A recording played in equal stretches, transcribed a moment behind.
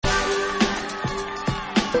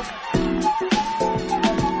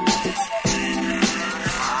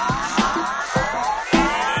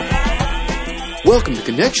Welcome to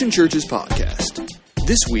Connection Church's podcast.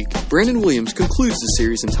 This week, Brandon Williams concludes the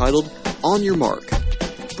series entitled On Your Mark.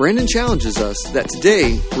 Brandon challenges us that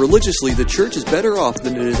today, religiously, the church is better off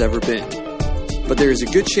than it has ever been. But there is a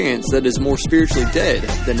good chance that it is more spiritually dead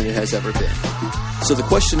than it has ever been. So the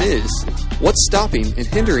question is, what's stopping and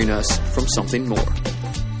hindering us from something more?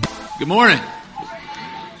 Good morning.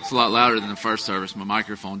 It's a lot louder than the first service. My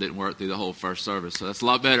microphone didn't work through the whole first service, so that's a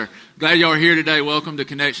lot better. Glad y'all are here today. Welcome to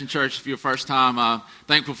Connection Church. If you're first time,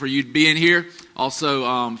 thankful for you being here.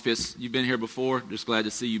 Also, if you've been here before, just glad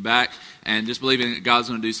to see you back. And just believing that God's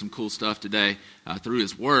going to do some cool stuff today through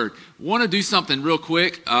His Word. Want to do something real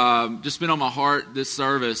quick. Just been on my heart this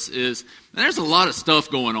service is, there's a lot of stuff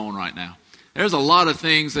going on right now. There's a lot of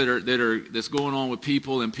things that's going on with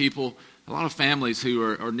people and people. A lot of families who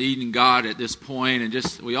are needing God at this point, and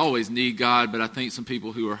just we always need God, but I think some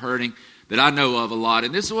people who are hurting that I know of a lot.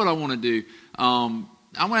 And this is what I want to do. I'm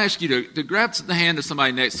going to ask you to grab the hand of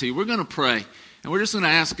somebody next to you. We're going to pray, and we're just going to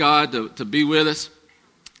ask God to be with us.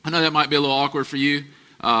 I know that might be a little awkward for you,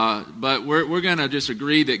 but we're going to just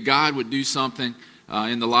agree that God would do something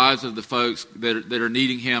in the lives of the folks that are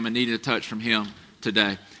needing Him and needing a touch from Him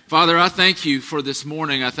today. Father, I thank you for this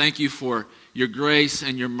morning. I thank you for your grace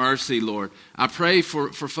and your mercy, Lord. I pray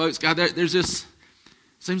for folks, God, there's just,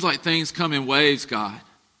 seems like things come in waves, God.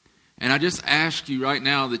 And I just ask you right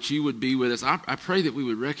now that you would be with us. I pray that we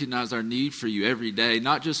would recognize our need for you every day,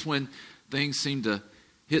 not just when things seem to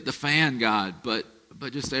hit the fan, God, but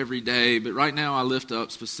just every day. But right now I lift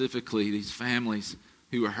up specifically these families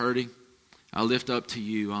who are hurting. I lift up to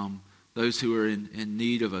you those who are in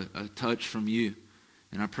need of a touch from you.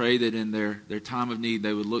 And I pray that in their time of need,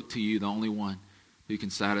 they would look to you, the only one who can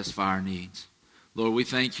satisfy our needs. Lord, we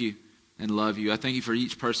thank you and love you. I thank you for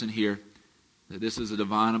each person here, that this is a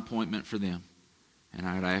divine appointment for them. And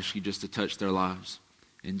I would ask you just to touch their lives.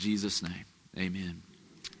 In Jesus' name, amen.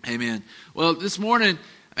 Amen. Well, this morning,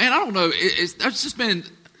 man, I don't know, there's just been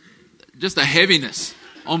just a heaviness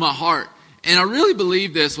on my heart. And I really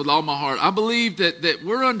believe this with all my heart. I believe that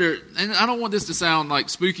we're under, and I don't want this to sound like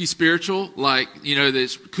spooky spiritual, like,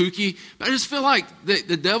 this kooky, but I just feel like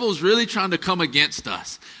the devil's really trying to come against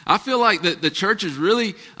us. I feel like the church is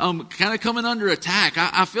really kind of coming under attack.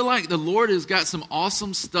 I feel like the Lord has got some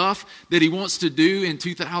awesome stuff that He wants to do in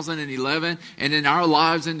 2011 and in our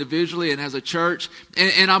lives individually and as a church.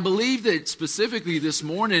 And I believe that specifically this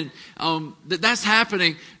morning that's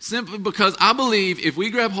happening simply because I believe if we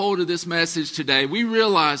grab hold of this message today, we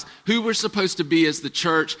realize who we're supposed to be as the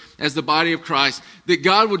church, as the body of Christ, that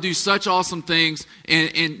God will do such awesome things,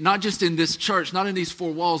 and not just in this church, not in these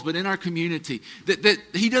four walls, but in our community, that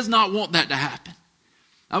He does not want that to happen.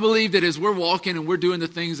 I believe that as we're walking and we're doing the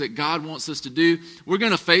things that God wants us to do, we're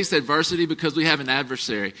going to face adversity because we have an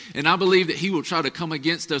adversary. And I believe that he will try to come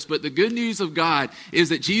against us. But the good news of God is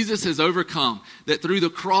that Jesus has overcome, that through the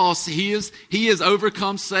cross, He has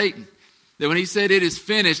overcome Satan. That when He said it is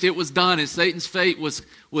finished, it was done, and Satan's fate was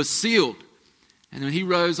sealed. And when He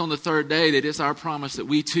rose on the third day, that it's our promise that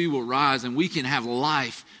we too will rise and we can have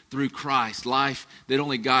life through Christ, life that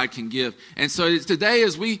only God can give. And so today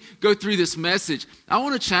as we go through this message, I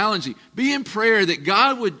want to challenge you. Be in prayer that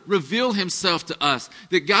God would reveal Himself to us,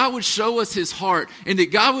 that God would show us His heart, and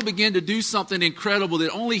that God would begin to do something incredible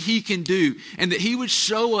that only He can do, and that He would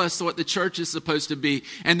show us what the church is supposed to be,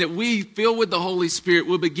 and that we, filled with the Holy Spirit,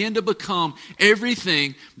 will begin to become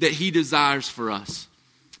everything that He desires for us.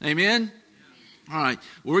 Amen? All right,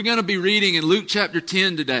 we're going to be reading in Luke chapter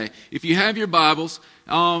 10 today. If you have your Bibles,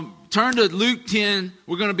 turn to Luke 10.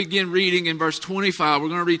 We're going to begin reading in verse 25. We're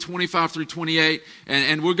going to read 25 through 28,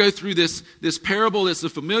 and we'll go through this parable. It's a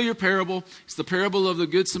familiar parable. It's the parable of the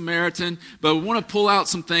Good Samaritan, but we want to pull out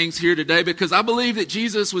some things here today because I believe that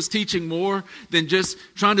Jesus was teaching more than just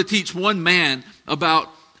trying to teach one man about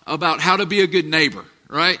how to be a good neighbor,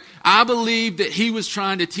 right? I believe that He was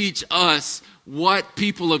trying to teach us what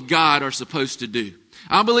people of God are supposed to do.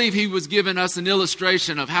 I believe He was giving us an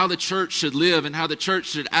illustration of how the church should live and how the church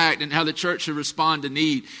should act and how the church should respond to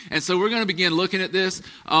need. And so we're going to begin looking at this.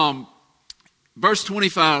 Verse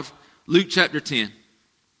 25, Luke chapter 10.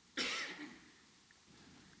 It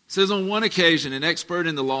says, on one occasion, an expert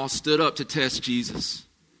in the law stood up to test Jesus.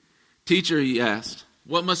 Teacher, he asked,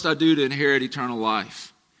 what must I do to inherit eternal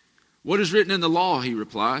life? What is written in the law, he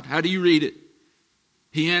replied. How do you read it?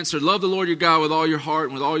 He answered, love the Lord your God with all your heart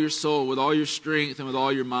and with all your soul, with all your strength and with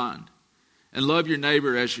all your mind. And love your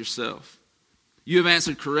neighbor as yourself. You have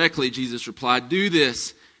answered correctly, Jesus replied. Do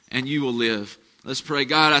this and you will live. Let's pray.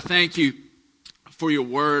 God, I thank you for your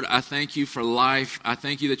word. I thank you for life. I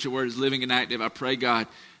thank you that your word is living and active. I pray, God,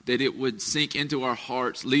 that it would sink into our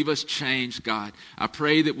hearts, leave us changed, God. I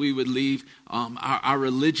pray that we would leave our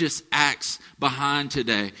religious acts behind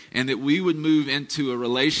today, and that we would move into a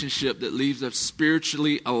relationship that leaves us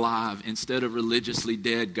spiritually alive instead of religiously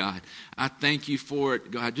dead, God. I thank you for it,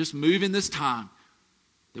 God. Just move in this time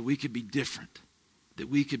that we could be different, that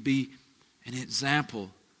we could be an example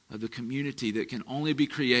of the community that can only be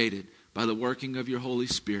created by the working of your Holy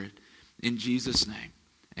Spirit. In Jesus' name,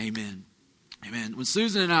 amen. Amen. When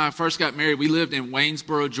Susan and I first got married, we lived in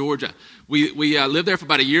Waynesboro, Georgia. We lived there for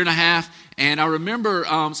about a year and a half, and I remember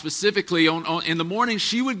specifically in the morning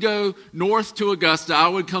she would go north to Augusta, I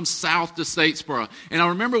would come south to Statesboro. And I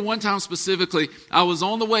remember one time specifically, I was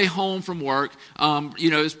on the way home from work.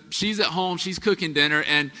 She's at home, she's cooking dinner,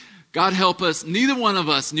 and God help us, neither one of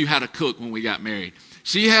us knew how to cook when we got married.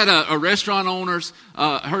 She had a restaurant owner's,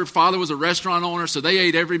 her father was a restaurant owner, so they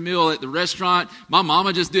ate every meal at the restaurant. My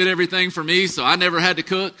mama just did everything for me, so I never had to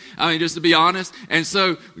cook, just to be honest. And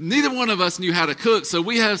so neither one of us knew how to cook, so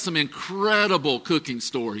we have some incredible cooking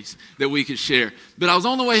stories that we could share. But I was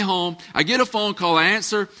on the way home, I get a phone call, I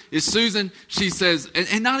answer, it's Susan. She says,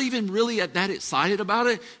 and not even really that excited about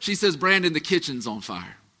it, she says, "Brandon, the kitchen's on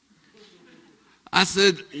fire." I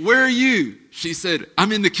said, "Where are you?" She said,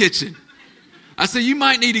 "I'm in the kitchen." I said, "You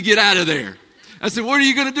might need to get out of there." I said, "What are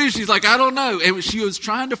you going to do?" She's like, "I don't know." And she was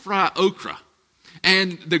trying to fry okra.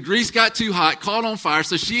 And the grease got too hot, caught on fire.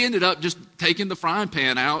 So she ended up just taking the frying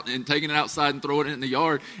pan out and taking it outside and throwing it in the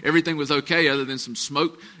yard. Everything was okay other than some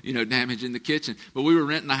smoke, damage in the kitchen. But we were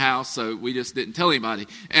renting a house, so we just didn't tell anybody.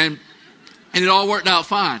 And it all worked out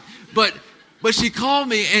fine. But she called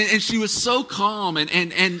me, and she was so calm. And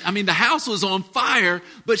the house was on fire,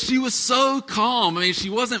 but she was so calm.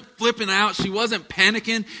 She wasn't flipping out. She wasn't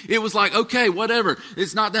panicking. It was like, okay, whatever.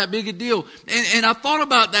 It's not that big a deal. And I thought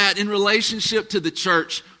about that in relationship to the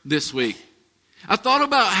church this week. I thought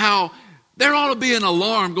about how there ought to be an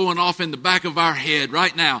alarm going off in the back of our head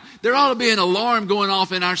right now. There ought to be an alarm going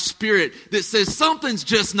off in our spirit that says something's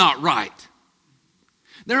just not right.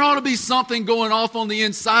 There ought to be something going off on the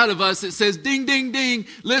inside of us that says, ding, ding, ding.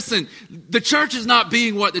 Listen, the church is not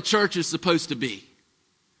being what the church is supposed to be.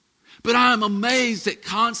 But I am amazed at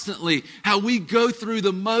constantly how we go through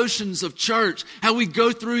the motions of church, how we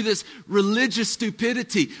go through this religious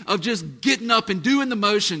stupidity of just getting up and doing the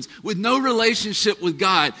motions with no relationship with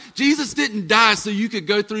God. Jesus didn't die so you could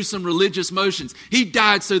go through some religious motions. He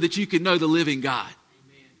died so that you could know the living God.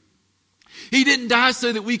 He didn't die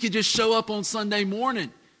so that we could just show up on Sunday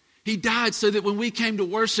morning. He died so that when we came to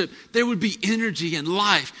worship, there would be energy and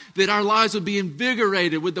life, that our lives would be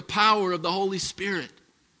invigorated with the power of the Holy Spirit.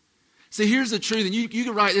 See, here's the truth, and you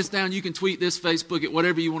can write this down, you can tweet this, Facebook it,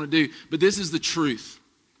 whatever you want to do, but this is the truth.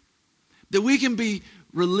 That we can be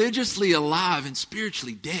religiously alive and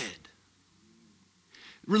spiritually dead.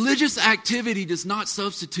 Religious activity does not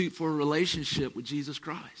substitute for a relationship with Jesus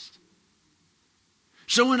Christ.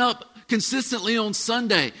 Showing up consistently on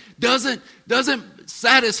Sunday doesn't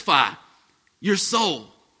satisfy your soul.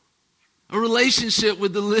 A relationship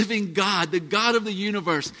with the living God, the God of the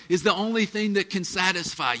universe, is the only thing that can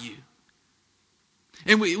satisfy you.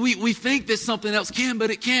 And we think that something else can,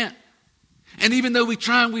 but it can't. And even though we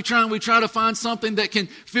try to find something that can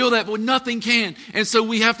fill that, but nothing can. And so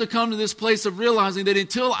we have to come to this place of realizing that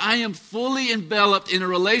until I am fully enveloped in a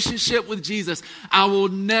relationship with Jesus, I will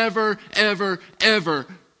never, ever, ever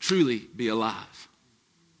truly be alive.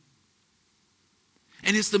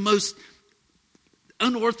 And it's the most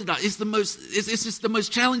unorthodox. It's just the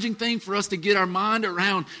most challenging thing for us to get our mind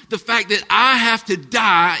around, the fact that I have to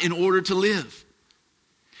die in order to live.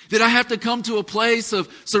 That I have to come to a place of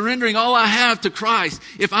surrendering all I have to Christ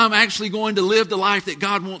if I'm actually going to live the life that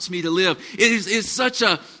God wants me to live. It's such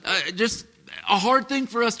a hard thing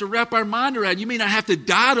for us to wrap our mind around. You mean I have to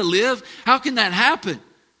die to live? How can that happen?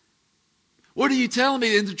 What are you telling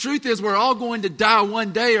me? And the truth is, we're all going to die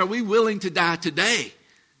one day. Are we willing to die today?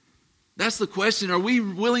 That's the question. Are we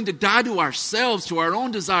willing to die to ourselves, to our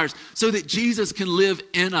own desires, so that Jesus can live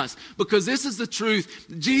in us? Because this is the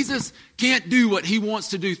truth. Jesus can't do what he wants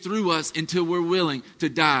to do through us until we're willing to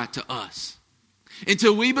die to us.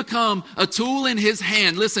 Until we become a tool in his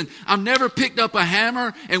hand. Listen, I've never picked up a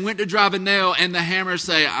hammer and went to drive a nail and the hammer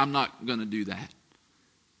say, I'm not going to do that.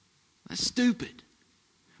 That's stupid.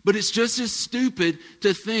 But it's just as stupid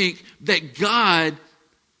to think that God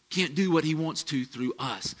can't do what he wants to through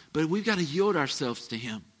us. But we've got to yield ourselves to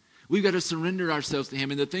him. We've got to surrender ourselves to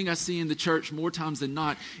him. And the thing I see in the church more times than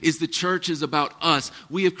not is the church is about us.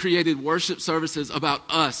 We have created worship services about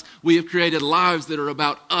us. We have created lives that are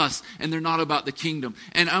about us, and they're not about the kingdom.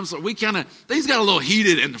 And I'm sorry, things got a little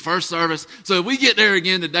heated in the first service. So if we get there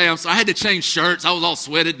again today, I'm sorry, I had to change shirts. I was all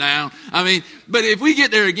sweated down. But if we get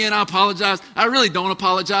there again, I apologize. I really don't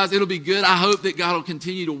apologize. It'll be good. I hope that God will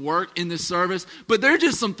continue to work in this service. But there are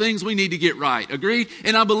just some things we need to get right. Agreed?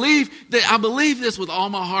 And I believe this with all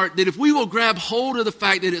my heart, that if we will grab hold of the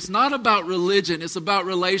fact that it's not about religion, it's about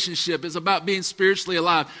relationship, it's about being spiritually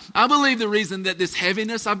alive. I believe the reason that this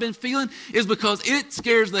heaviness I've been feeling is because it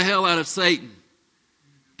scares the hell out of Satan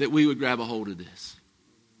that we would grab a hold of this.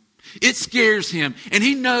 It scares him. And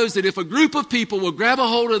he knows that if a group of people will grab a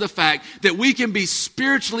hold of the fact that we can be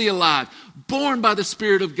spiritually alive, born by the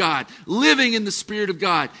Spirit of God, living in the Spirit of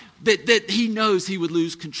God, that he knows he would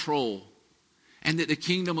lose control. And that the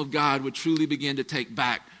kingdom of God would truly begin to take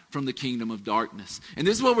back from the kingdom of darkness. And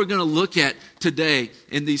this is what we're going to look at today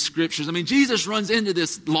in these scriptures. Jesus runs into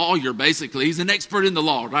this lawyer, basically. He's an expert in the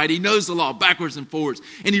law, right? He knows the law backwards and forwards.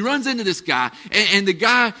 And he runs into this guy, and the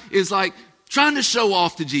guy is like trying to show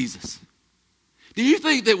off to Jesus. Do you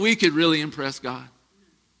think that we could really impress God?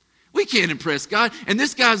 We can't impress God. And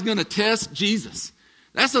this guy's going to test Jesus.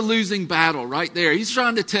 That's a losing battle right there. He's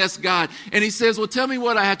trying to test God. And he says, well, tell me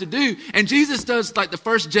what I have to do. And Jesus does like the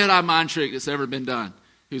first Jedi mind trick that's ever been done.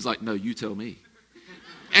 He was like, no, you tell me.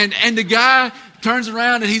 And the guy turns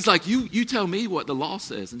around and he's like, you tell me what the law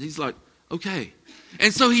says. And he's like, okay.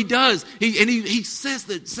 And so he does. He says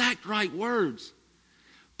the exact right words.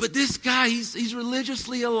 But this guy, he's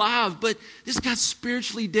religiously alive, but this guy's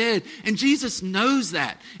spiritually dead. And Jesus knows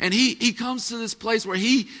that. And he comes to this place where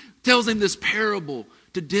he tells him this parable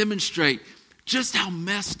to demonstrate just how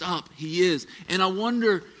messed up he is. And I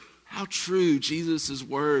wonder how true Jesus'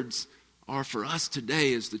 words are for us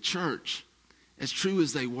today as the church, as true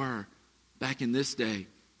as they were back in this day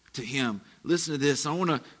to him. Listen to this. I want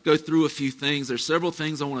to go through a few things. There's several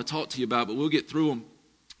things I want to talk to you about, but we'll get through them.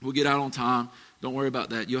 We'll get out on time. Don't worry about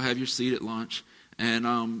that. You'll have your seat at lunch, and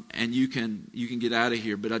you can get out of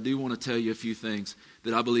here. But I do want to tell you a few things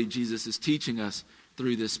that I believe Jesus is teaching us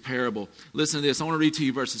through this parable. Listen to this. I want to read to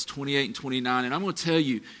you verses 28 and 29, and I'm going to tell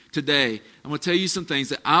you today, I'm going to tell you some things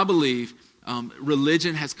that I believe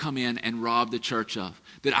religion has come in and robbed the church of.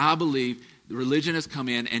 That I believe religion has come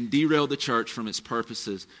in and derailed the church from its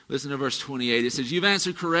purposes. Listen to verse 28. It says, you've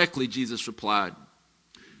answered correctly, Jesus replied.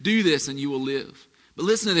 Do this and you will live. But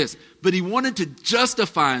listen to this. But he wanted to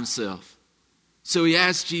justify himself. So he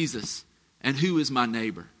asked Jesus, and who is my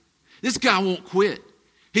neighbor? This guy won't quit.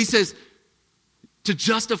 He says, to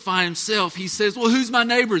justify himself, he says, well, who's my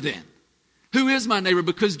neighbor then? Who is my neighbor?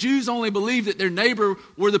 Because Jews only believed that their neighbor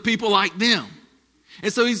were the people like them.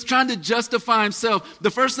 And so he's trying to justify himself.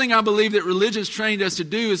 The first thing I believe that religion's trained us to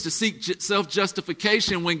do is to seek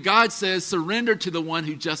self-justification when God says, surrender to the one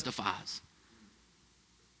who justifies.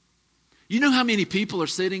 You know how many people are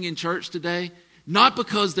sitting in church today? Not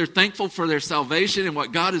because they're thankful for their salvation and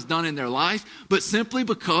what God has done in their life, but simply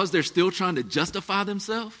because they're still trying to justify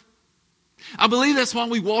themselves. I believe that's why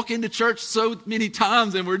we walk into church so many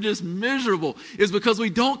times and we're just miserable, is because we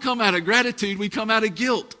don't come out of gratitude, we come out of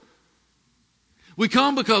guilt. We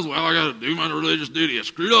come because, well, I got to do my religious duty. I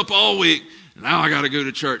screwed up all week, and now I got to go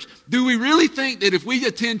to church. Do we really think that if we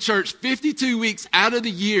attend church 52 weeks out of the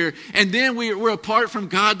year and then we're apart from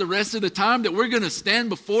God the rest of the time, that we're going to stand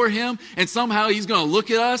before him and somehow he's going to look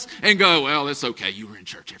at us and go, well, it's okay, you were in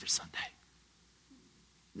church every Sunday?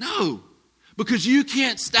 No. Because you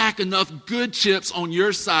can't stack enough good chips on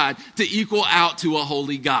your side to equal out to a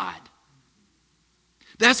holy God.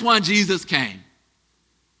 That's why Jesus came.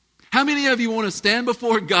 How many of you want to stand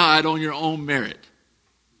before God on your own merit?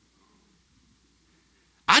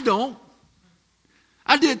 I don't.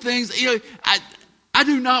 I did things, I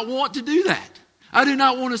do not want to do that. I do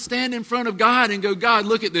not want to stand in front of God and go, God,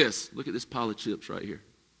 look at this. Look at this pile of chips right here.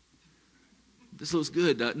 This looks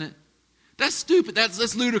good, doesn't it? That's stupid.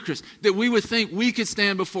 That's ludicrous that we would think we could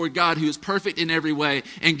stand before God who is perfect in every way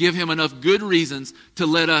and give him enough good reasons to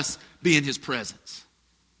let us be in his presence.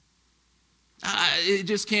 It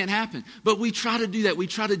just can't happen. But we try to do that. We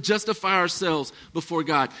try to justify ourselves before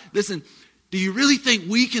God. Listen, do you really think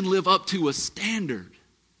we can live up to a standard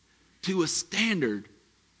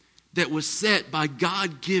that was set by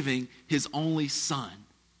God giving his only son?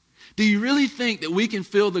 Do you really think that we can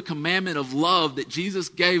fill the commandment of love that Jesus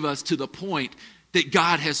gave us to the point that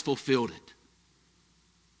God has fulfilled it?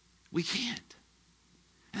 We can't.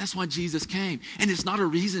 And that's why Jesus came. And it's not a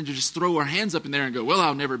reason to just throw our hands up in there and go, well,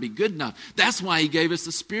 I'll never be good enough. That's why he gave us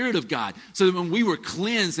the Spirit of God. So that when we were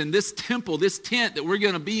cleansed in this temple, this tent that we're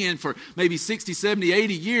going to be in for maybe 60, 70,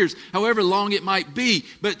 80 years, however long it might be.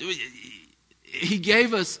 But he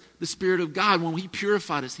gave us the Spirit of God. When he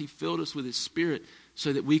purified us, he filled us with his Spirit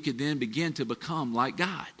so that we could then begin to become like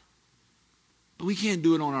God. But we can't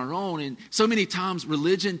do it on our own. And so many times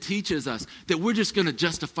religion teaches us that we're just going to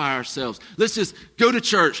justify ourselves. Let's just go to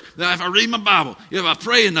church. If I read my Bible, if I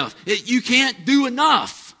pray enough. You can't do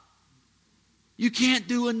enough. You can't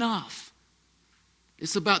do enough.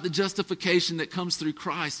 It's about the justification that comes through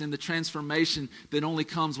Christ and the transformation that only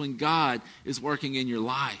comes when God is working in your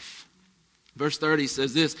life. Verse 30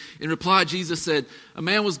 says this. In reply, Jesus said, a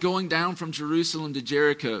man was going down from Jerusalem to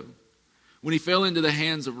Jericho when he fell into the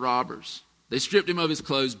hands of robbers. They stripped him of his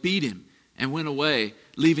clothes, beat him, and went away,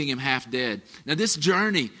 leaving him half dead. Now this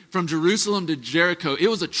journey from Jerusalem to Jericho, it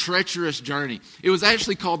was a treacherous journey. It was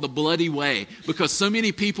actually called the Bloody Way because so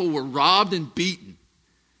many people were robbed and beaten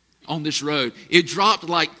on this road. It dropped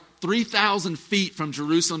like 3,000 feet from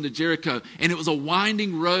Jerusalem to Jericho, and it was a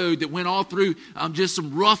winding road that went all through just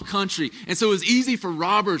some rough country. And so it was easy for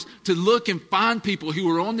robbers to look and find people who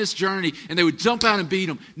were on this journey, and they would jump out and beat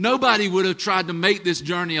them. Nobody would have tried to make this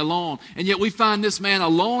journey alone, and yet we find this man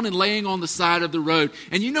alone and laying on the side of the road.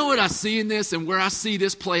 And you know what I see in this, and where I see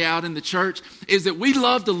this play out in the church, is that we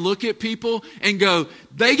love to look at people and go,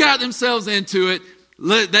 they got themselves into it,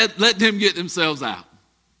 let them get themselves out.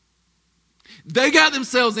 They got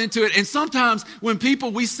themselves into it, and sometimes when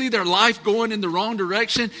we see their life going in the wrong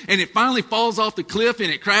direction and it finally falls off the cliff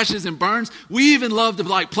and it crashes and burns, we even love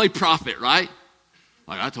to play prophet, right?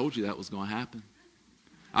 Like, I told you that was going to happen.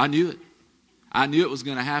 I knew it. I knew it was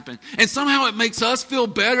going to happen. And somehow it makes us feel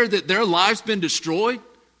better that their life's been destroyed.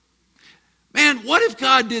 Man, what if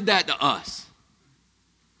God did that to us?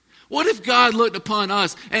 What if God looked upon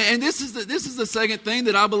us? And this is the second thing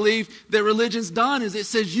that I believe that religion's done is it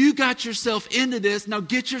says you got yourself into this, now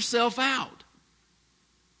get yourself out.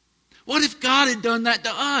 What if God had done that to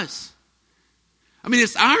us? I mean,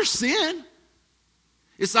 it's our sin.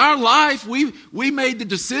 It's our life. We made the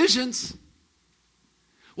decisions.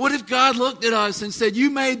 What if God looked at us and said, you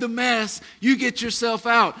made the mess, you get yourself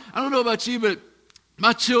out? I don't know about you, but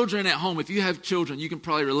my children at home, if you have children, you can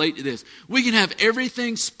probably relate to this. We can have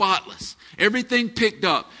everything spotless, everything picked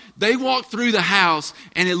up. They walk through the house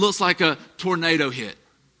and it looks like a tornado hit.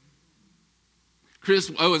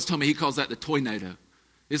 Chris Owens told me he calls that the toy-nado.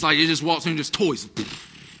 It's like it just walks through and just toys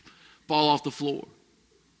fall off the floor.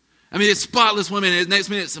 I mean, it's spotless women, and next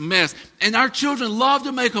minute it's a mess. And our children love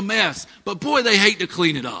to make a mess, but boy, they hate to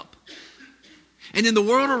clean it up. And in the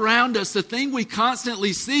world around us, the thing we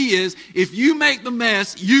constantly see is if you make the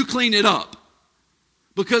mess, you clean it up.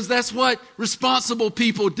 Because that's what responsible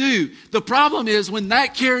people do. The problem is when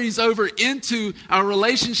that carries over into our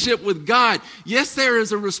relationship with God, yes, there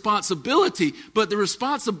is a responsibility, but the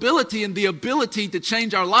responsibility and the ability to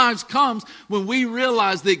change our lives comes when we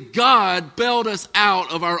realize that God bailed us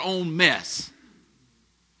out of our own mess.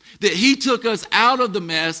 That he took us out of the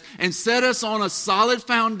mess and set us on a solid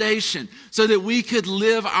foundation so that we could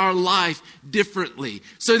live our life differently.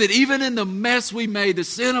 So that even in the mess we made, the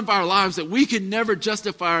sin of our lives that we could never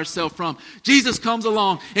justify ourselves from, Jesus comes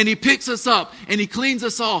along and he picks us up and he cleans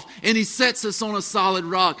us off and he sets us on a solid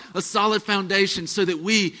rock, a solid foundation so that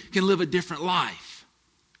we can live a different life.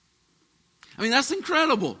 I mean, that's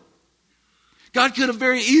incredible. God could have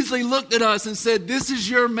very easily looked at us and said, this is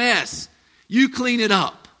your mess. You clean it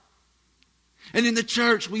up. And in the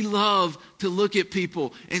church, we love to look at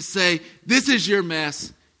people and say, this is your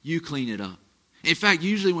mess, you clean it up. In fact,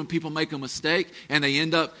 usually when people make a mistake and they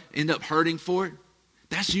end up hurting for it,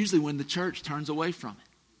 that's usually when the church turns away from it.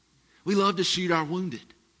 We love to shoot our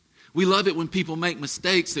wounded. We love it when people make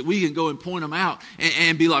mistakes that we can go and point them out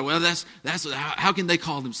and be like, well, how can they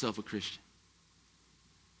call themselves a Christian?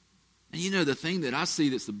 And you know, the thing that I see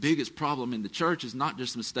that's the biggest problem in the church is not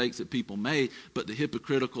just mistakes that people made, but the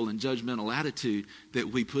hypocritical and judgmental attitude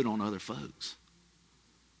that we put on other folks.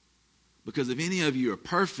 Because if any of you are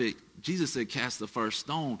perfect, Jesus said cast the first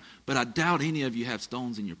stone, but I doubt any of you have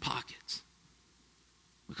stones in your pockets.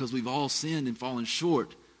 Because we've all sinned and fallen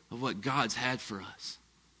short of what God's had for us.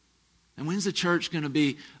 And when's the church going to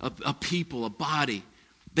be a people, a body,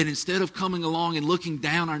 that instead of coming along and looking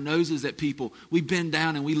down our noses at people, we bend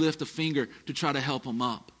down and we lift a finger to try to help them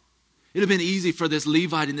up? It would have been easy for this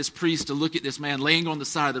Levite and this priest to look at this man laying on the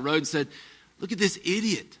side of the road and said, look at this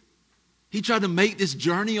idiot. He tried to make this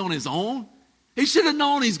journey on his own. He should have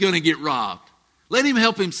known he's going to get robbed. Let him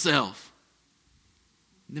help himself.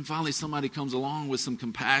 And then finally somebody comes along with some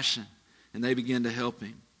compassion and they began to help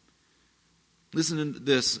him. Listen to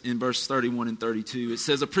this in verse 31 and 32. It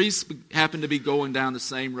says, a priest happened to be going down the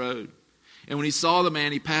same road, and when he saw the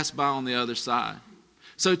man, he passed by on the other side.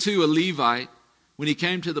 So too a Levite, when he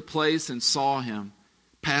came to the place and saw him,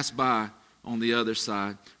 passed by on the other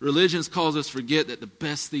side. Religions cause us to forget that the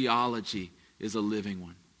best theology is a living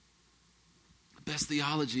one. The best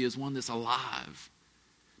theology is one that's alive.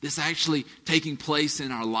 That's actually taking place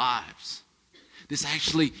in our lives. That's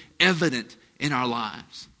actually evident in our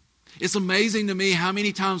lives. It's amazing to me how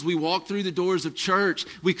many times we walk through the doors of church,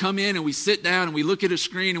 we come in and we sit down and we look at a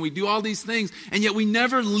screen and we do all these things, and yet we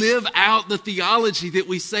never live out the theology that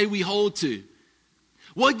we say we hold to.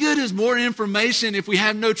 What good is more information if we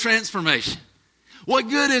have no transformation? What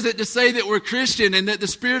good is it to say that we're Christian and that the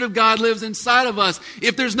Spirit of God lives inside of us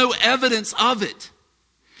if there's no evidence of it?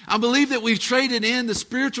 I believe that we've traded in the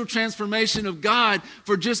spiritual transformation of God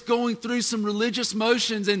for just going through some religious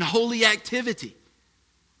motions and holy activity.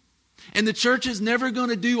 And the church is never going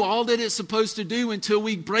to do all that it's supposed to do until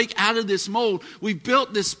we break out of this mold. We've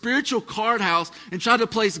built this spiritual card house and try to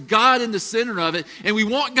place God in the center of it. And we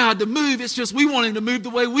want God to move. It's just we want Him to move the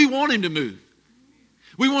way we want Him to move.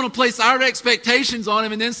 We want to place our expectations on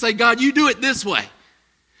Him and then say, God, you do it this way.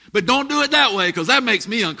 But don't do it that way because that makes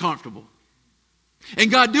me uncomfortable.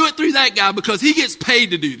 And God, do it through that guy because he gets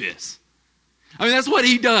paid to do this. I mean, that's what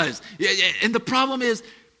he does. And the problem is,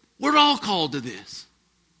 we're all called to this.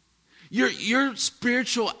 Your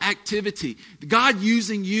spiritual activity, God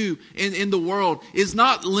using you in the world, is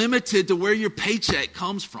not limited to where your paycheck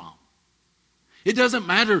comes from. It doesn't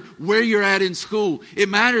matter where you're at in school. It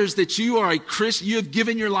matters that you are a Christian. You have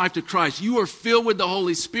given your life to Christ. You are filled with the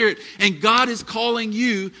Holy Spirit. And God is calling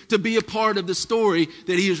you to be a part of the story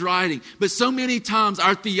that He is writing. But so many times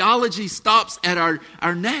our theology stops at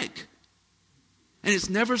our neck. And it's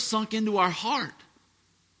never sunk into our heart.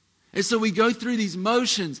 And so we go through these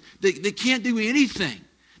motions that can't do anything.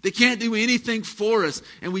 They can't do anything for us.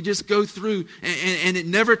 And we just go through and it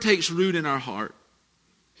never takes root in our heart.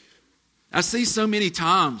 I see so many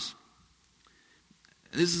times,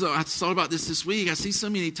 I thought about this week, I see so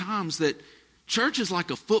many times that church is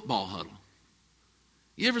like a football huddle.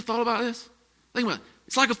 You ever thought about this? Think about it.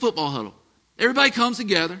 It's like a football huddle. Everybody comes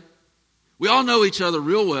together. We all know each other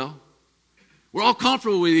real well. We're all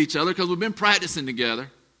comfortable with each other because we've been practicing together.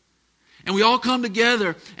 And we all come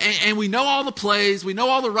together and we know all the plays. We know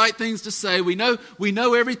all the right things to say. We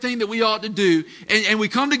know everything that we ought to do. And we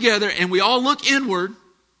come together and we all look inward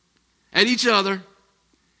at each other.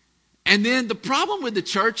 And then the problem with the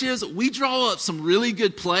church is we draw up some really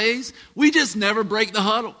good plays. We just never break the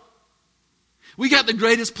huddle. We got the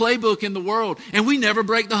greatest playbook in the world and we never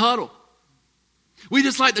break the huddle. We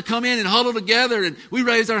just like to come in and huddle together and we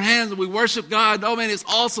raise our hands and we worship God. Oh man, it's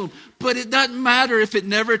awesome. But it doesn't matter if it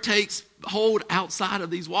never takes hold outside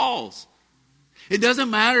of these walls. It doesn't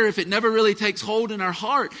matter if it never really takes hold in our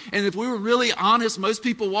heart. And if we were really honest, most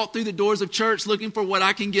people walk through the doors of church looking for what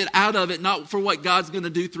I can get out of it, not for what God's going to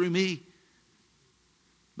do through me.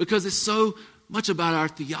 Because it's so much about our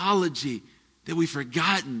theology that we've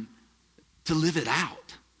forgotten to live it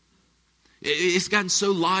out. It's gotten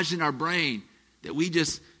so lodged in our brain that we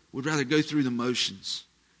just would rather go through the motions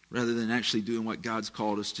rather than actually doing what God's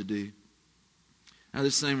called us to do. Now,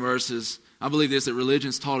 this same verses, I believe this, that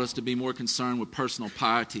religion's taught us to be more concerned with personal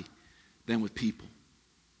piety than with people.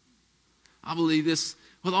 I believe this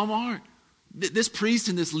with all my heart. This priest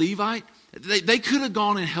and this Levite, they could have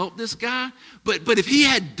gone and helped this guy, but if he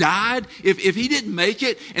had died, if he didn't make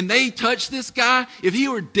it and they touched this guy, if he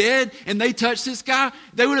were dead and they touched this guy,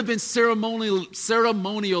 they would have been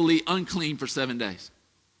ceremonially unclean for 7 days.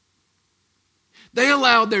 They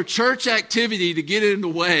allowed their church activity to get in the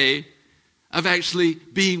way of actually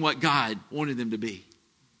being what God wanted them to be.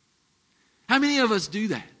 How many of us do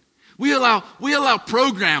that? We allow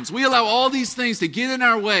programs, we allow all these things to get in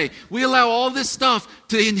our way. We allow all this stuff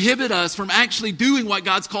to inhibit us from actually doing what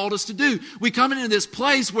God's called us to do. We come into this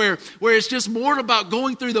place where it's just more about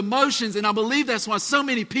going through the motions, and I believe that's why so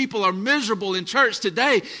many people are miserable in church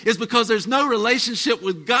today, is because there's no relationship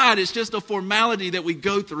with God. It's just a formality that we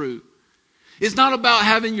go through. It's not about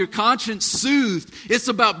having your conscience soothed. It's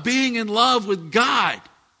about being in love with God.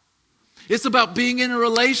 It's about being in a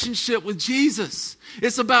relationship with Jesus.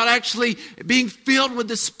 It's about actually being filled with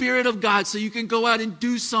the Spirit of God so you can go out and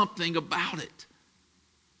do something about it.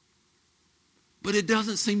 But it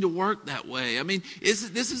doesn't seem to work that way. I mean, this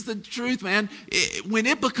is the truth, man. When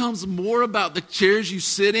it becomes more about the chairs you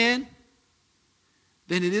sit in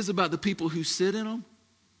than it is about the people who sit in them,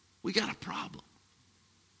 we got a problem.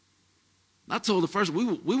 I told the first, we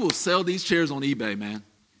will sell these chairs on eBay, man.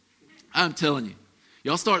 I'm telling you.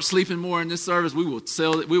 Y'all start sleeping more in this service, we will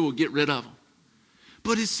sell it, we will get rid of them.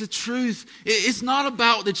 But it's the truth. It's not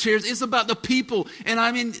about the chairs, it's about the people. And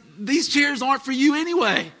I mean, these chairs aren't for you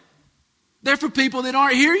anyway. They're for people that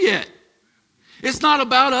aren't here yet. It's not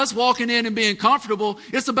about us walking in and being comfortable.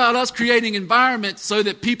 It's about us creating environments so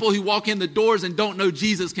that people who walk in the doors and don't know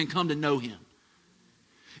Jesus can come to know him.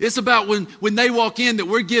 It's about when they walk in that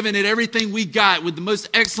we're giving it everything we got with the most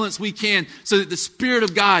excellence we can so that the Spirit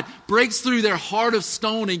of God breaks through their heart of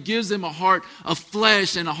stone and gives them a heart of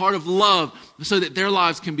flesh and a heart of love so that their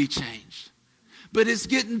lives can be changed. But it's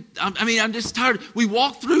getting, I'm just tired. We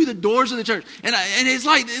walk through the doors of the church and it's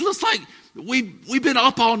like, it looks like we've been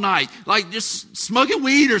up all night, like just smoking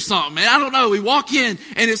weed or something. Man, I don't know. We walk in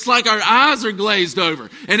and it's like our eyes are glazed over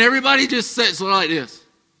and everybody just sits like this.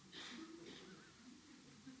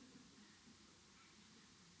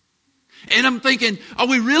 And I'm thinking, are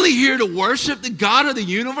we really here to worship the God of the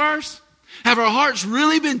universe? Have our hearts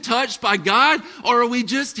really been touched by God? Or are we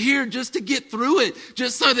just here just to get through it?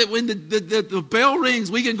 Just so that when the bell rings,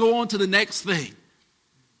 we can go on to the next thing.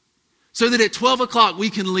 So that at 12 o'clock we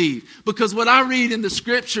can leave. Because what I read in the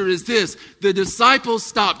scripture is this. The disciples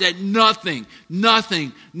stopped at nothing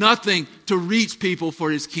to reach people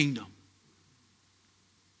for his kingdom.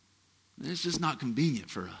 It's just not convenient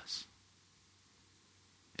for us.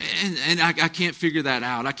 And I can't figure that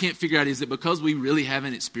out. I can't figure out, is it because we really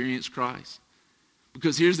haven't experienced Christ?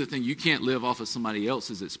 Because here's the thing, you can't live off of somebody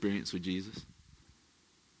else's experience with Jesus.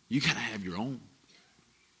 You got to have your own.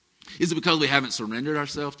 Is it because we haven't surrendered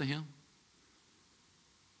ourselves to him?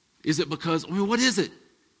 Is it because, what is it?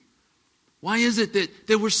 Why is it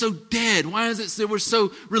that we're so dead? Why is it that we're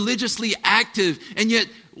so religiously active and yet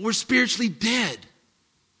we're spiritually dead?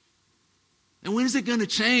 And when is it going to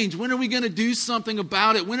change? When are we going to do something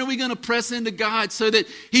about it? When are we going to press into God so that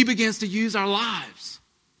he begins to use our lives?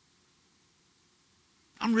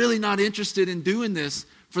 I'm really not interested in doing this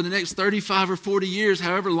for the next 35 or 40 years,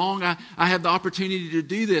 however long I have the opportunity to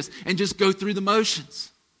do this, and just go through the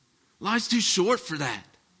motions. Life's too short for that.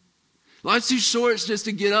 Life's too short just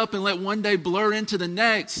to get up and let one day blur into the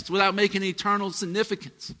next without making eternal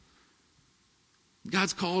significance.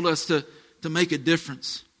 God's called us to make a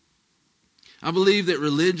difference. I believe that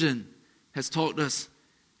religion has taught us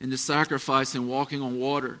into sacrifice and walking on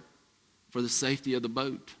water for the safety of the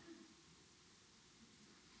boat.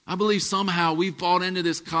 I believe somehow we've bought into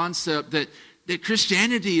this concept that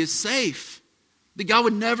Christianity is safe. That God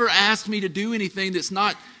would never ask me to do anything that's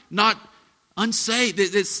not unsafe,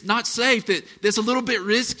 that's not safe, that's a little bit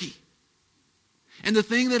risky. And the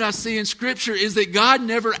thing that I see in Scripture is that God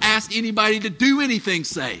never asked anybody to do anything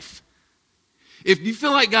safe. If you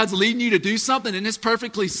feel like God's leading you to do something and it's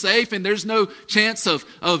perfectly safe and there's no chance of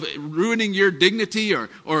ruining your dignity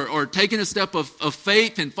or taking a step of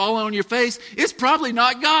faith and falling on your face, it's probably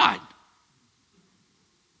not God.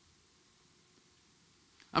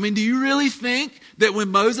 I mean, do you really think that when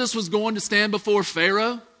Moses was going to stand before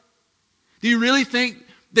Pharaoh, do you really think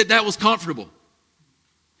that was comfortable?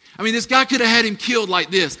 I mean, this guy could have had him killed like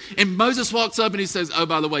this. And Moses walks up and he says, oh,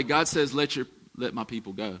 by the way, God says, let my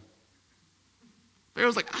people go.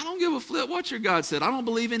 Pharaoh's like, I don't give a flip what your God said. I don't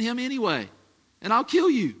believe in him anyway. And I'll kill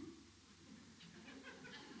you.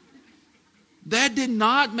 That did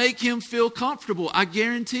not make him feel comfortable, I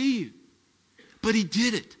guarantee you. But he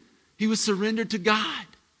did it. He was surrendered to God.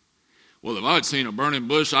 Well, if I'd seen a burning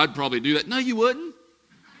bush, I'd probably do that. No, you wouldn't.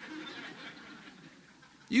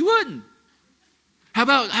 You wouldn't. How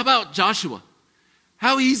about Joshua?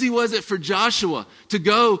 How easy was it for Joshua to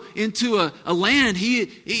go into a land?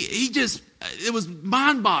 He just, it was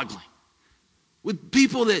mind-boggling with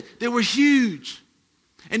people that were huge.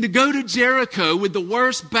 And to go to Jericho with the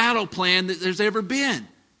worst battle plan that there's ever been.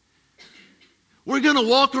 We're going to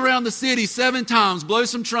walk around the city 7 times, blow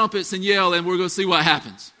some trumpets and yell, and we're going to see what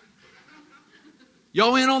happens.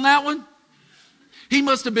 Y'all in on that one? He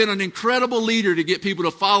must have been an incredible leader to get people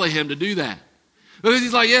to follow him to do that. Because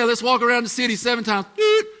he's like, yeah, let's walk around the city 7 times.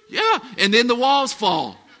 Yeah, and then the walls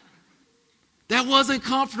fall. That wasn't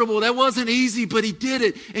comfortable. That wasn't easy, but he did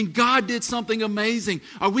it. And God did something amazing.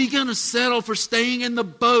 Are we going to settle for staying in the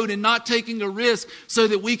boat and not taking a risk so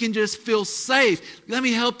that we can just feel safe? Let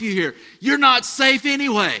me help you here. You're not safe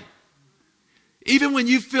anyway. Even when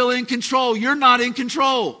you feel in control, you're not in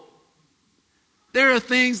control. There are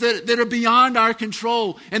things that are beyond our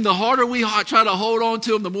control. And the harder we try to hold on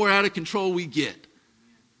to them, the more out of control we get.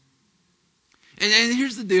 And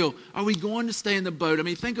here's the deal. Are we going to stay in the boat? I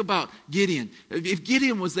mean, think about Gideon. If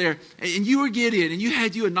Gideon was there, and you were Gideon, and you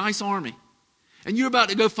had a nice army, and you're about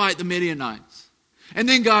to go fight the Midianites. And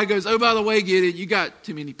then God goes, oh, by the way, Gideon, you got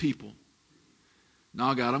too many people.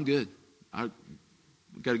 No, God, I'm good.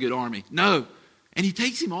 we've got a good army. No. And he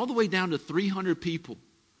takes him all the way down to 300 people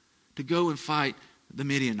to go and fight the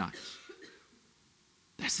Midianites.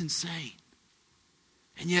 That's insane.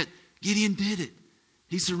 And yet, Gideon did it.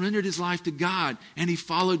 He surrendered his life to God, and he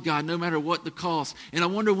followed God no matter what the cost. And I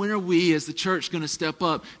wonder, when are we as the church going to step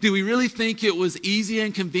up? Do we really think it was easy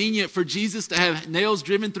and convenient for Jesus to have nails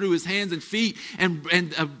driven through his hands and feet and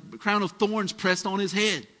a crown of thorns pressed on his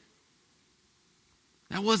head?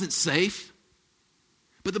 That wasn't safe.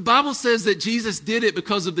 But the Bible says that Jesus did it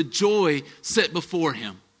because of the joy set before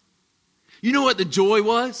him. You know what the joy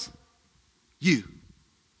was? You.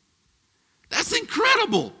 That's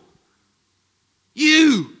incredible.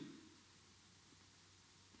 You.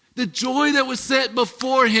 The joy that was set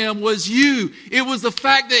before him was you. It was the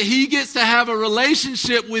fact that he gets to have a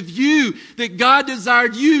relationship with you, that God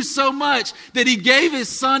desired you so much that he gave his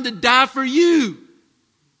son to die for you.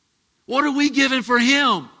 What are we giving for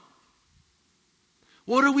him?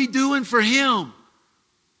 What are we doing for him?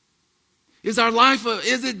 Is our life,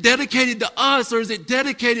 is it dedicated to us, or is it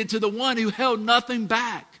dedicated to the one who held nothing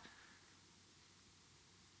back?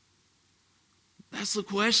 That's the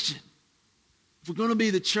question. If we're going to be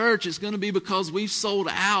the church, it's going to be because we've sold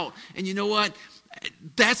out. And you know what?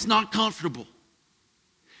 That's not comfortable.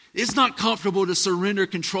 It's not comfortable to surrender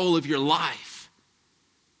control of your life.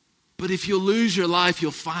 But if you'll lose your life,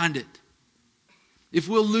 you'll find it. If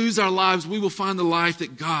we'll lose our lives, we will find the life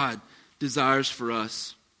that God desires for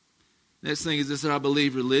us. Next thing is this, that I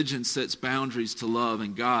believe religion sets boundaries to love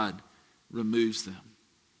and God removes them.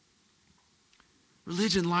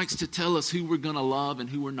 Religion likes to tell us who we're going to love and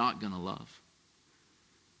who we're not going to love.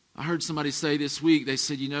 I heard somebody say this week, they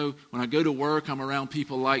said, when I go to work, I'm around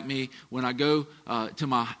people like me. When I go to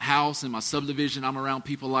my house and my subdivision, I'm around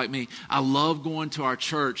people like me. I love going to our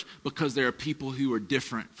church because there are people who are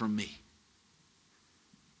different from me.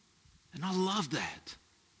 And I love that.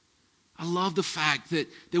 I love the fact that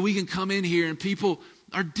we can come in here and people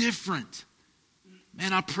are different.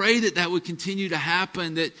 Man, I pray that would continue to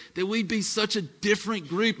happen, that we'd be such a different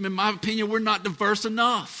group. In my opinion, we're not diverse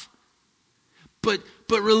enough. But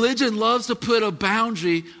religion loves to put a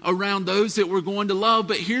boundary around those that we're going to love.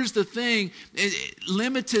 But here's the thing,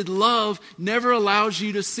 limited love never allows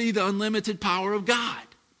you to see the unlimited power of God.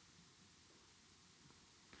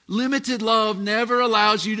 Limited love never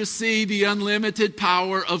allows you to see the unlimited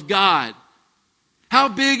power of God. How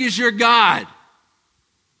big is your God?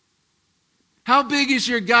 How big is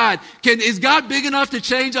your God? Is God big enough to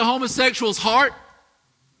change a homosexual's heart?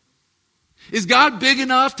 Is God big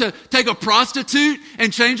enough to take a prostitute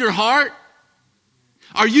and change her heart?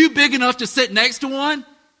 Are you big enough to sit next to one?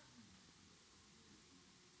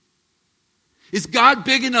 Is God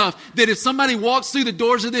big enough that if somebody walks through the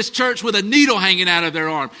doors of this church with a needle hanging out of their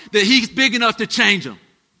arm, that he's big enough to change them?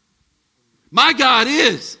 My God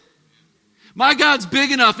is. My God's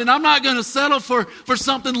big enough, and I'm not going to settle for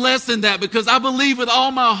something less than that, because I believe with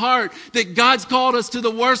all my heart that God's called us to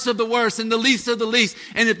the worst of the worst and the least of the least.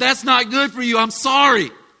 And if that's not good for you, I'm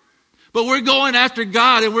sorry. But we're going after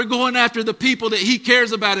God, and we're going after the people that he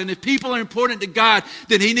cares about. And if people are important to God,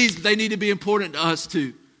 then they need to be important to us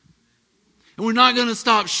too. And we're not going to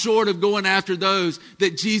stop short of going after those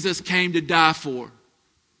that Jesus came to die for.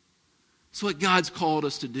 That's what God's called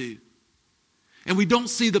us to do. And we don't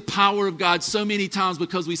see the power of God so many times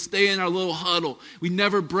because we stay in our little huddle. We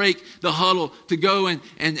never break the huddle to go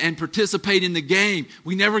and participate in the game.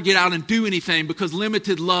 We never get out and do anything because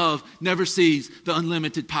limited love never sees the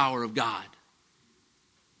unlimited power of God.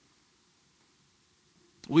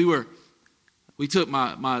 We took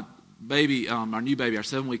my baby, our new baby, our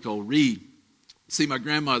 7-week-old Reed, see my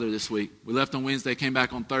grandmother this week. We left on Wednesday, came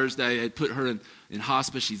back on Thursday. I had put her in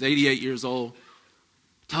hospice. She's 88 years old,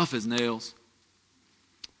 tough as nails.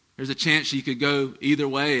 There's a chance she could go either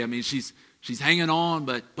way. I mean, she's hanging on,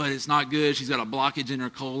 but it's not good. She's got a blockage in her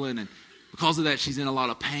colon, and because of that, she's in a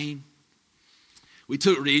lot of pain. We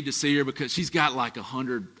took Reed to see her because she's got like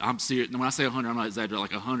 100. I'm serious. When I say 100, I'm not exaggerating.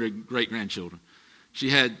 Like 100 great grandchildren.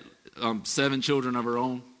 She had 7 children of her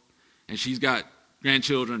own, and she's got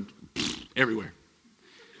grandchildren everywhere.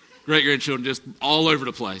 Great grandchildren just all over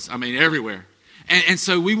the place. I mean, everywhere. And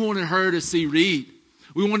so we wanted her to see Reed.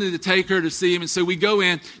 We wanted to take her to see him. And so we go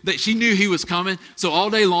in. She knew he was coming. So all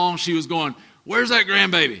day long she was going, "Where's that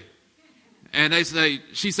grandbaby?" And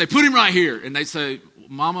she'd say, "Put him right here." And they say,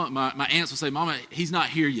 "Mama," my aunts would say, "Mama, he's not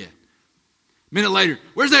here yet." A minute later,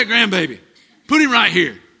 "Where's that grandbaby?" "Put him right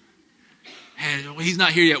here." And he's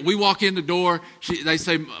not here yet. We walk in the door. They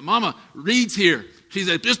say, "Mama, Reed's here." She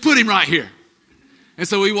said, "Just put him right here." And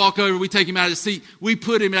so we walk over, we take him out of the seat, we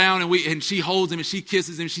put him down, and she holds him, and she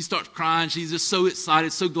kisses him, she starts crying. She's just so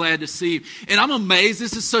excited, so glad to see him. And I'm amazed,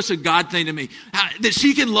 this is such a God thing to me, that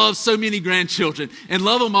she can love so many grandchildren and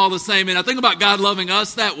love them all the same. And I think about God loving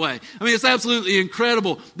us that way. I mean, it's absolutely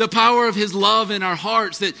incredible, the power of his love in our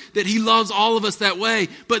hearts, that he loves all of us that way.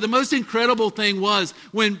 But the most incredible thing was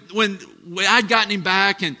when I'd gotten him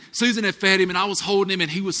back and Susan had fed him and I was holding him and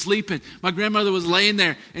he was sleeping. My grandmother was laying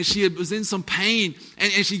there and she was in some pain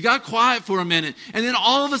and she got quiet for a minute. And then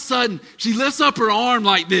all of a sudden she lifts up her arm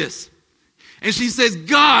like this. And she says,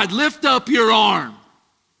 God, lift up your arm.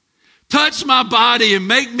 Touch my body and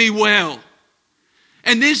make me well.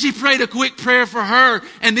 And then she prayed a quick prayer for her.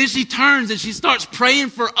 And then she turns and she starts praying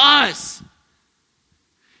for us.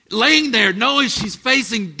 Laying there, knowing she's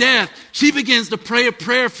facing death, she begins to pray a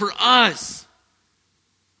prayer for us.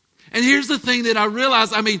 And here's the thing that I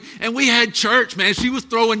realized, and we had church, man. She was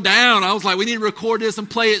throwing down. I was like, we need to record this and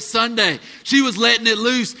play it Sunday. She was letting it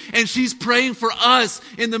loose, and she's praying for us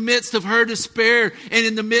in the midst of her despair and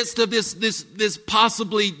in the midst of this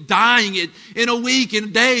possibly dying in a week,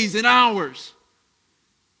 in days, in hours.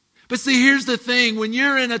 But see, here's the thing. When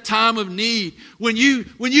you're in a time of need, when you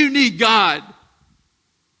need God,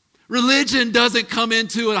 religion doesn't come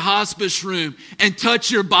into a hospice room and touch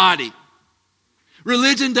your body.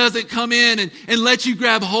 Religion doesn't come in and let you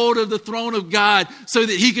grab hold of the throne of God so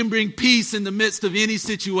that he can bring peace in the midst of any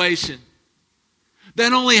situation.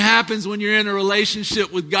 That only happens when you're in a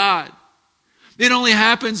relationship with God. It only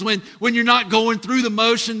happens when you're not going through the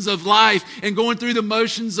motions of life and going through the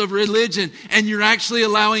motions of religion and you're actually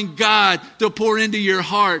allowing God to pour into your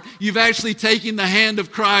heart. You've actually taken the hand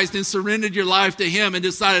of Christ and surrendered your life to him and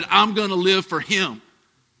decided, I'm going to live for him.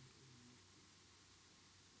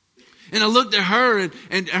 And I looked at her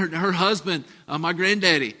and her husband, my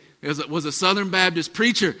granddaddy, was a Southern Baptist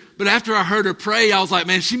preacher. But after I heard her pray, I was like,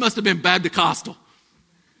 man, she must have been Baptist-costal.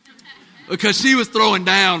 Because she was throwing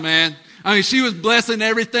down, man. She was blessing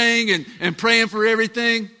everything and praying for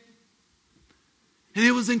everything. And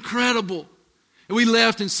it was incredible. And we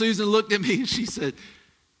left and Susan looked at me and she said,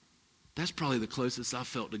 that's probably the closest I've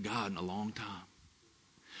felt to God in a long time.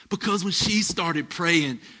 Because when she started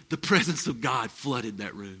praying, the presence of God flooded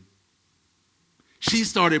that room. She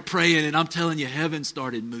started praying and I'm telling you, heaven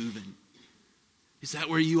started moving. Is that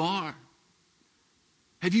where you are?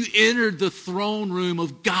 Have you entered the throne room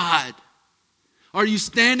of God? Are you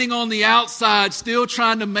standing on the outside still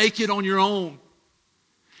trying to make it on your own?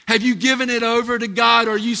 Have you given it over to God,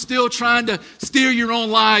 or are you still trying to steer your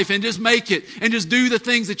own life and just make it and just do the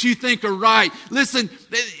things that you think are right? Listen,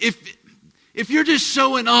 if you're just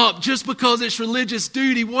showing up just because it's religious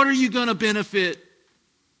duty, what are you going to benefit?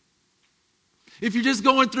 If you're just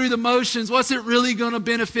going through the motions, what's it really going to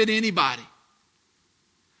benefit anybody?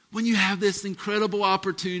 When you have this incredible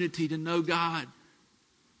opportunity to know God,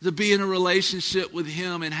 to be in a relationship with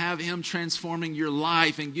him and have him transforming your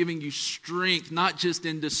life and giving you strength, not just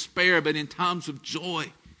in despair, but in times of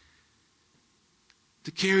joy.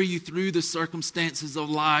 To carry you through the circumstances of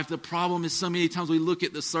life. The problem is so many times we look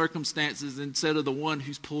at the circumstances instead of the one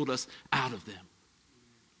who's pulled us out of them.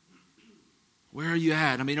 Where are you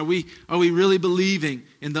at? Are we really believing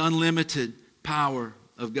in the unlimited power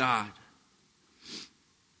of God?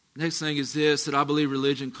 Next thing is this, that I believe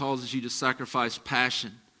religion causes you to sacrifice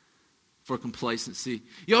passion for complacency.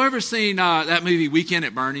 Y'all ever seen that movie Weekend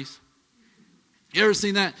at Bernie's? You ever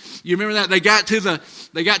seen that? You remember that? They got to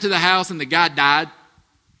the house and the guy died.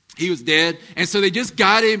 He was dead. And so they just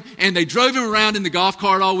got him and they drove him around in the golf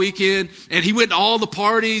cart all weekend. And he went to all the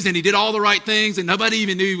parties and he did all the right things and nobody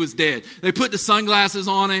even knew he was dead. They put the sunglasses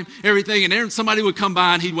on him, everything. And then somebody would come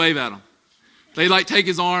by and he'd wave at him. They'd take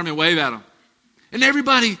his arm and wave at him. And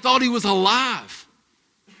everybody thought he was alive.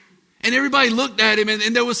 And everybody looked at him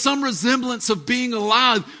and there was some resemblance of being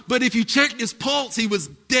alive. But if you checked his pulse, he was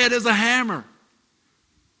dead as a hammer.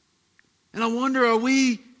 And I wonder, are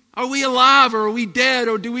we alive or are we dead?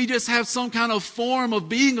 Or do we just have some kind of form of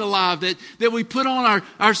being alive that we put on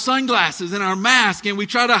our sunglasses and our mask and we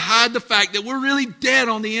try to hide the fact that we're really dead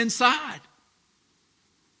on the inside?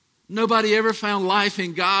 Nobody ever found life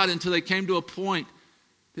in God until they came to a point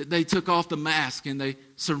that they took off the mask and they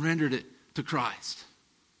surrendered it to Christ.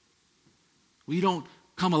 We don't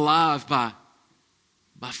come alive by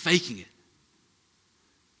faking it.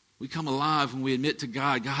 We come alive when we admit to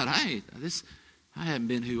God, I haven't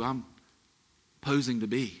been who I'm posing to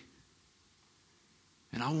be.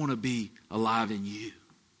 And I want to be alive in you.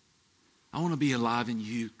 I want to be alive in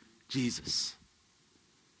you, Jesus.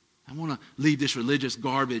 I want to leave this religious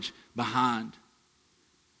garbage behind.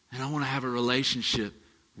 And I want to have a relationship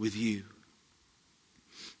with you.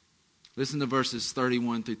 Listen to verses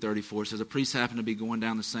 31 through 34. It says, a priest happened to be going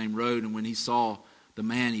down the same road, and when he saw the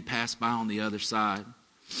man, he passed by on the other side.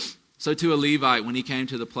 So too a Levite, when he came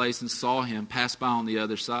to the place and saw him, passed by on the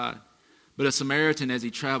other side. But a Samaritan, as he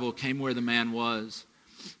traveled, came where the man was.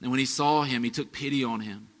 And when he saw him, he took pity on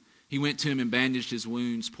him. He went to him and bandaged his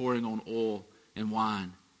wounds, pouring on oil and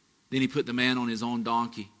wine. Then he put the man on his own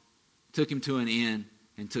donkey, took him to an inn,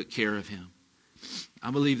 and took care of him.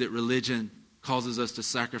 I believe that religion causes us to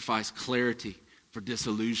sacrifice clarity for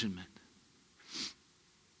disillusionment.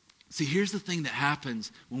 See, here's the thing that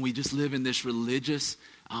happens when we just live in these religious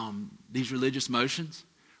motions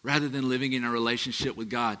rather than living in a relationship with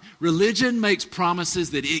God. Religion makes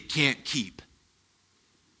promises that it can't keep.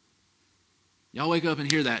 Y'all wake up and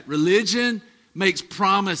hear that. Religion makes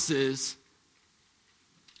promises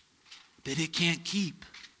that it can't keep.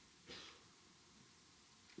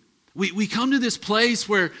 We come to this place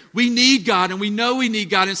where we need God and we know we need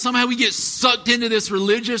God, and somehow we get sucked into this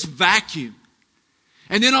religious vacuum.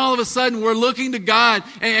 And then all of a sudden we're looking to God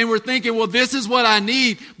and we're thinking, well, this is what I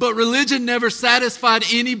need. But religion never satisfied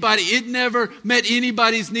anybody. It never met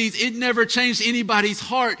anybody's needs. It never changed anybody's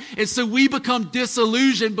heart. And so we become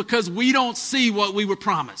disillusioned because we don't see what we were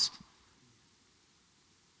promised.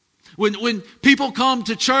 When people come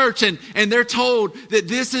to church and they're told that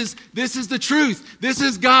this is the truth, this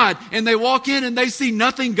is God, and they walk in and they see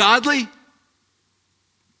nothing godly,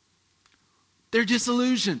 they're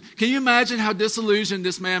disillusioned. Can you imagine how disillusioned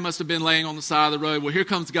this man must have been laying on the side of the road? Well, here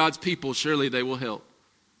comes God's people. Surely they will help.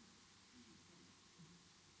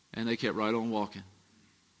 And they kept right on walking.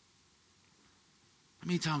 How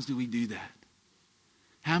many times do we do that?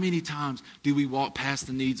 How many times do we walk past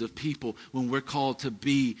the needs of people when we're called to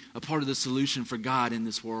be a part of the solution for God in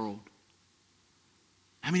this world?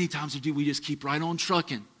 How many times do we just keep right on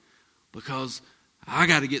trucking because I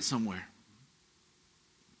got to get somewhere?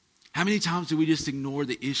 How many times do we just ignore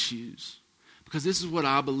the issues? Because this is what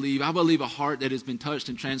I believe. I believe a heart that has been touched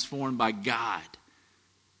and transformed by God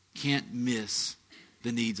can't miss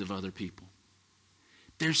the needs of other people.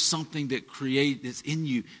 There's something that's in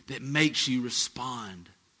you that makes you respond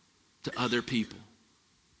to other people.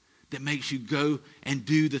 That makes you go and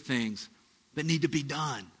do the things that need to be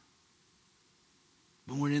done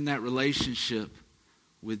when we're in that relationship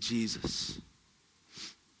with Jesus.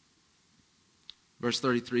 Verse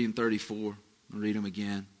 33 and 34, I'll read them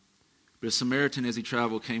again. But a Samaritan, as he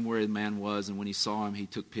traveled, came where the man was, and when he saw him, he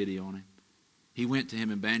took pity on him. He went to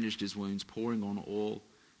him and bandaged his wounds, pouring on oil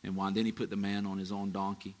and wine. Then he put the man on his own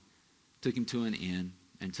donkey, took him to an inn,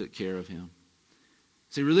 and took care of him.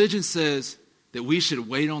 See, religion says that we should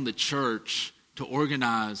wait on the church to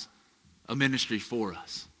organize a ministry for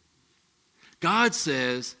us. God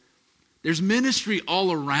says there's ministry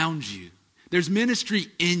all around you. There's ministry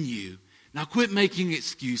in you. Now quit making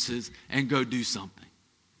excuses and go do something.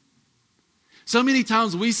 So many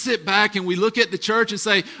times we sit back and we look at the church and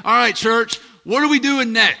say, all right, church, what are we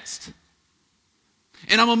doing next?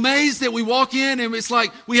 And I'm amazed that we walk in and it's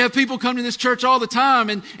like we have people come to this church all the time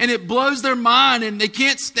and it blows their mind and they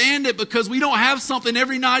can't stand it because we don't have something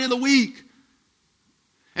every night of the week.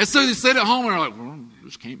 And so they sit at home and are like, well,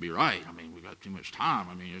 this can't be right. I mean, we got too much time.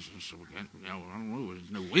 I mean, it's just, I don't know, there's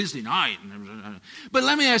no Wednesday night. But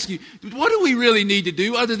let me ask you, what do we really need to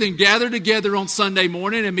do other than gather together on Sunday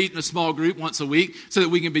morning and meet in a small group once a week so that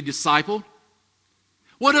we can be discipled?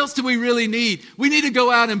 What else do we really need? We need to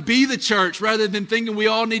go out and be the church rather than thinking we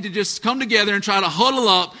all need to just come together and try to huddle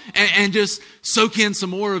up and just soak in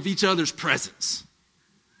some more of each other's presence.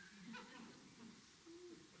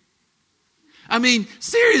 I mean,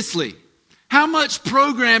 seriously, how much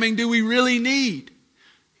programming do we really need?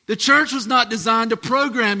 The church was not designed to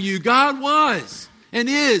program you. God was and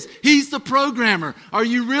is. He's the programmer. Are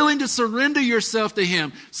you willing to surrender yourself to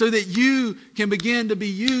Him so that you can begin to be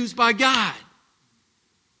used by God?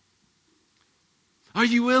 Are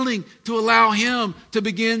you willing to allow Him to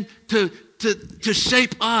begin to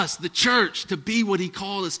shape us, the church, to be what He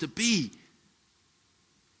called us to be?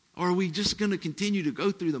 Or are we just going to continue to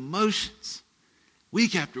go through the motions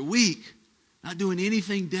week after week, not doing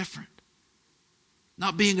anything different?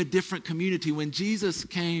 Not being a different community. When Jesus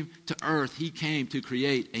came to earth, He came to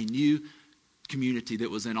create a new community that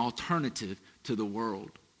was an alternative to the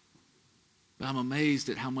world. But I'm amazed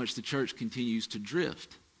at how much the church continues to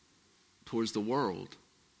drift towards the world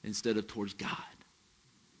instead of towards God.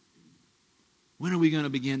 When are we going to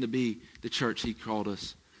begin to be the church He called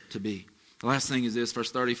us to be? The last thing is this, verse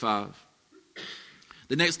 35.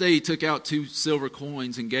 The next day He took out 2 silver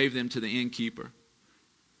coins and gave them to the innkeeper.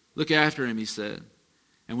 Look after him, He said,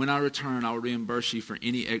 and when I return, I will reimburse you for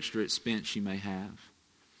any extra expense you may have.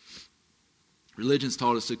 Religion's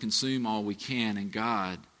taught us to consume all we can, and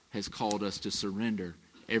God has called us to surrender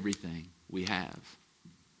everything we have.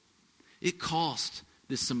 It cost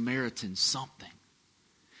this Samaritan something.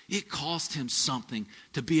 It cost him something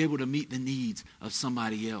to be able to meet the needs of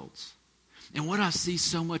somebody else. And what I see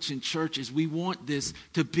so much in church is we want this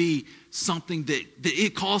to be something that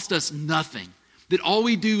it cost us nothing. That all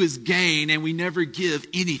we do is gain and we never give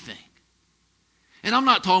anything. And I'm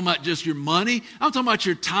not talking about just your money. I'm talking about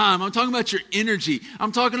your time. I'm talking about your energy.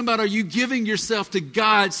 I'm talking about, are you giving yourself to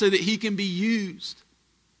God so that He can be used?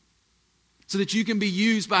 So that you can be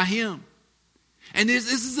used by Him. And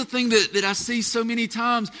this is the thing that I see so many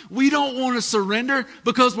times. We don't want to surrender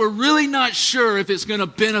because we're really not sure if it's going to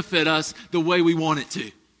benefit us the way we want it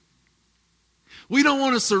to. We don't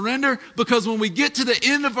want to surrender because when we get to the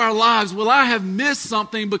end of our lives, will I have missed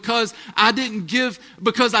something because I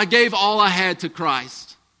gave all I had to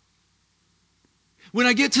Christ? When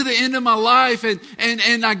I get to the end of my life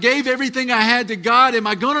and I gave everything I had to God, am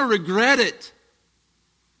I going to regret it?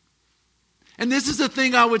 And this is the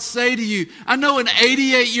thing I would say to you. I know an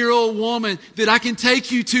 88-year-old woman that I can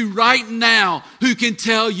take you to right now who can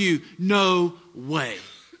tell you, no way.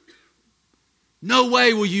 No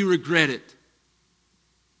way will you regret it.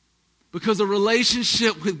 Because a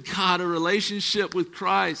relationship with God, a relationship with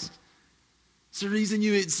Christ, it's the reason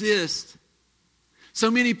you exist.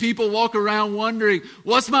 So many people walk around wondering,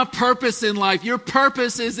 what's my purpose in life? Your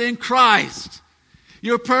purpose is in Christ.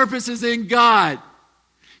 Your purpose is in God.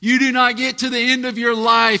 You do not get to the end of your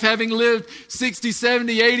life having lived 60,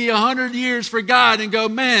 70, 80, 100 years for God and go,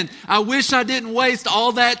 man, I wish I didn't waste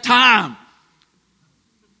all that time.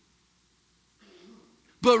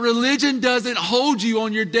 But religion doesn't hold you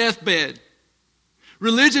on your deathbed.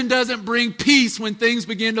 Religion doesn't bring peace when things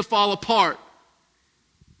begin to fall apart.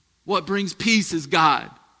 What brings peace is God.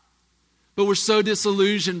 But we're so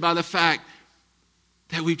disillusioned by the fact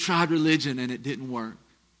that we tried religion and it didn't work.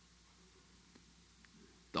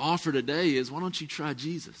 The offer today is, why don't you try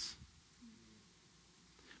Jesus?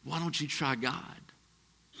 Why don't you try God?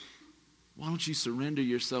 Why don't you surrender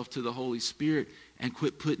yourself to the Holy Spirit and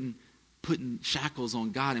quit putting shackles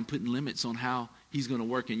on God and putting limits on how He's going to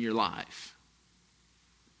work in your life?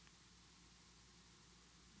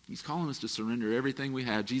 He's calling us to surrender everything we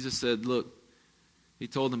have. Jesus said, look, He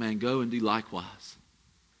told the man, go and do likewise.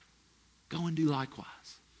 Go and do likewise.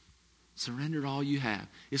 Surrender all you have.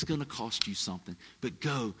 It's going to cost you something, but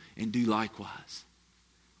go and do likewise.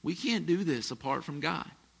 We can't do this apart from God.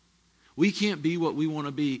 We can't be what we want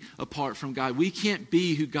to be apart from God. We can't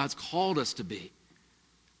be who God's called us to be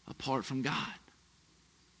apart from God.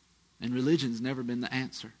 And religion's never been the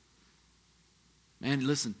answer. Man,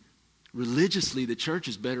 listen, religiously the church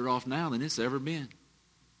is better off now than it's ever been.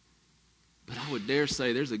 But I would dare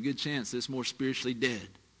say there's a good chance it's more spiritually dead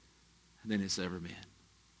than it's ever been.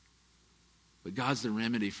 But God's the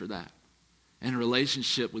remedy for that. And a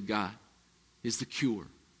relationship with God is the cure.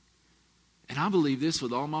 And I believe this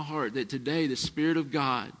with all my heart, that today the Spirit of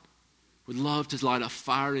God would love to light a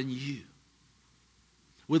fire in you.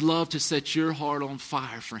 Would love to set your heart on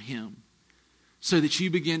fire for Him. So that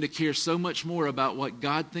you begin to care so much more about what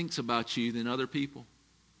God thinks about you than other people.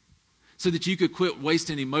 So that you could quit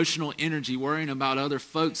wasting emotional energy worrying about other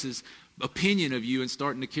folks' opinion of you and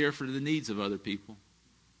starting to care for the needs of other people.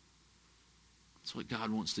 That's what God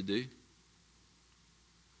wants to do.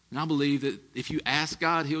 And I believe that if you ask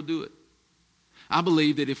God, He'll do it. I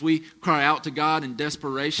believe that if we cry out to God in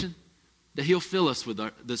desperation, that He'll fill us with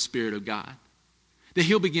the Spirit of God. That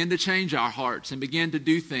He'll begin to change our hearts and begin to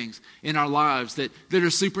do things in our lives that are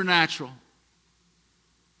supernatural.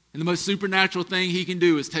 And the most supernatural thing He can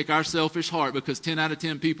do is take our selfish heart, because 10 out of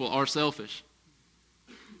 10 people are selfish.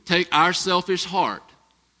 Take our selfish heart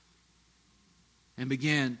and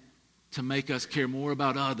begin to make us care more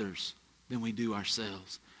about others than we do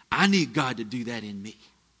ourselves. I need God to do that in me.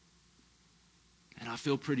 And I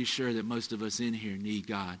feel pretty sure that most of us in here need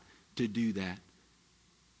God to do that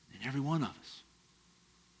in every one of us.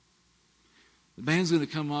 The band's going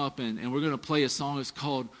to come up and we're going to play a song that's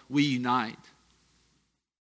called We Unite.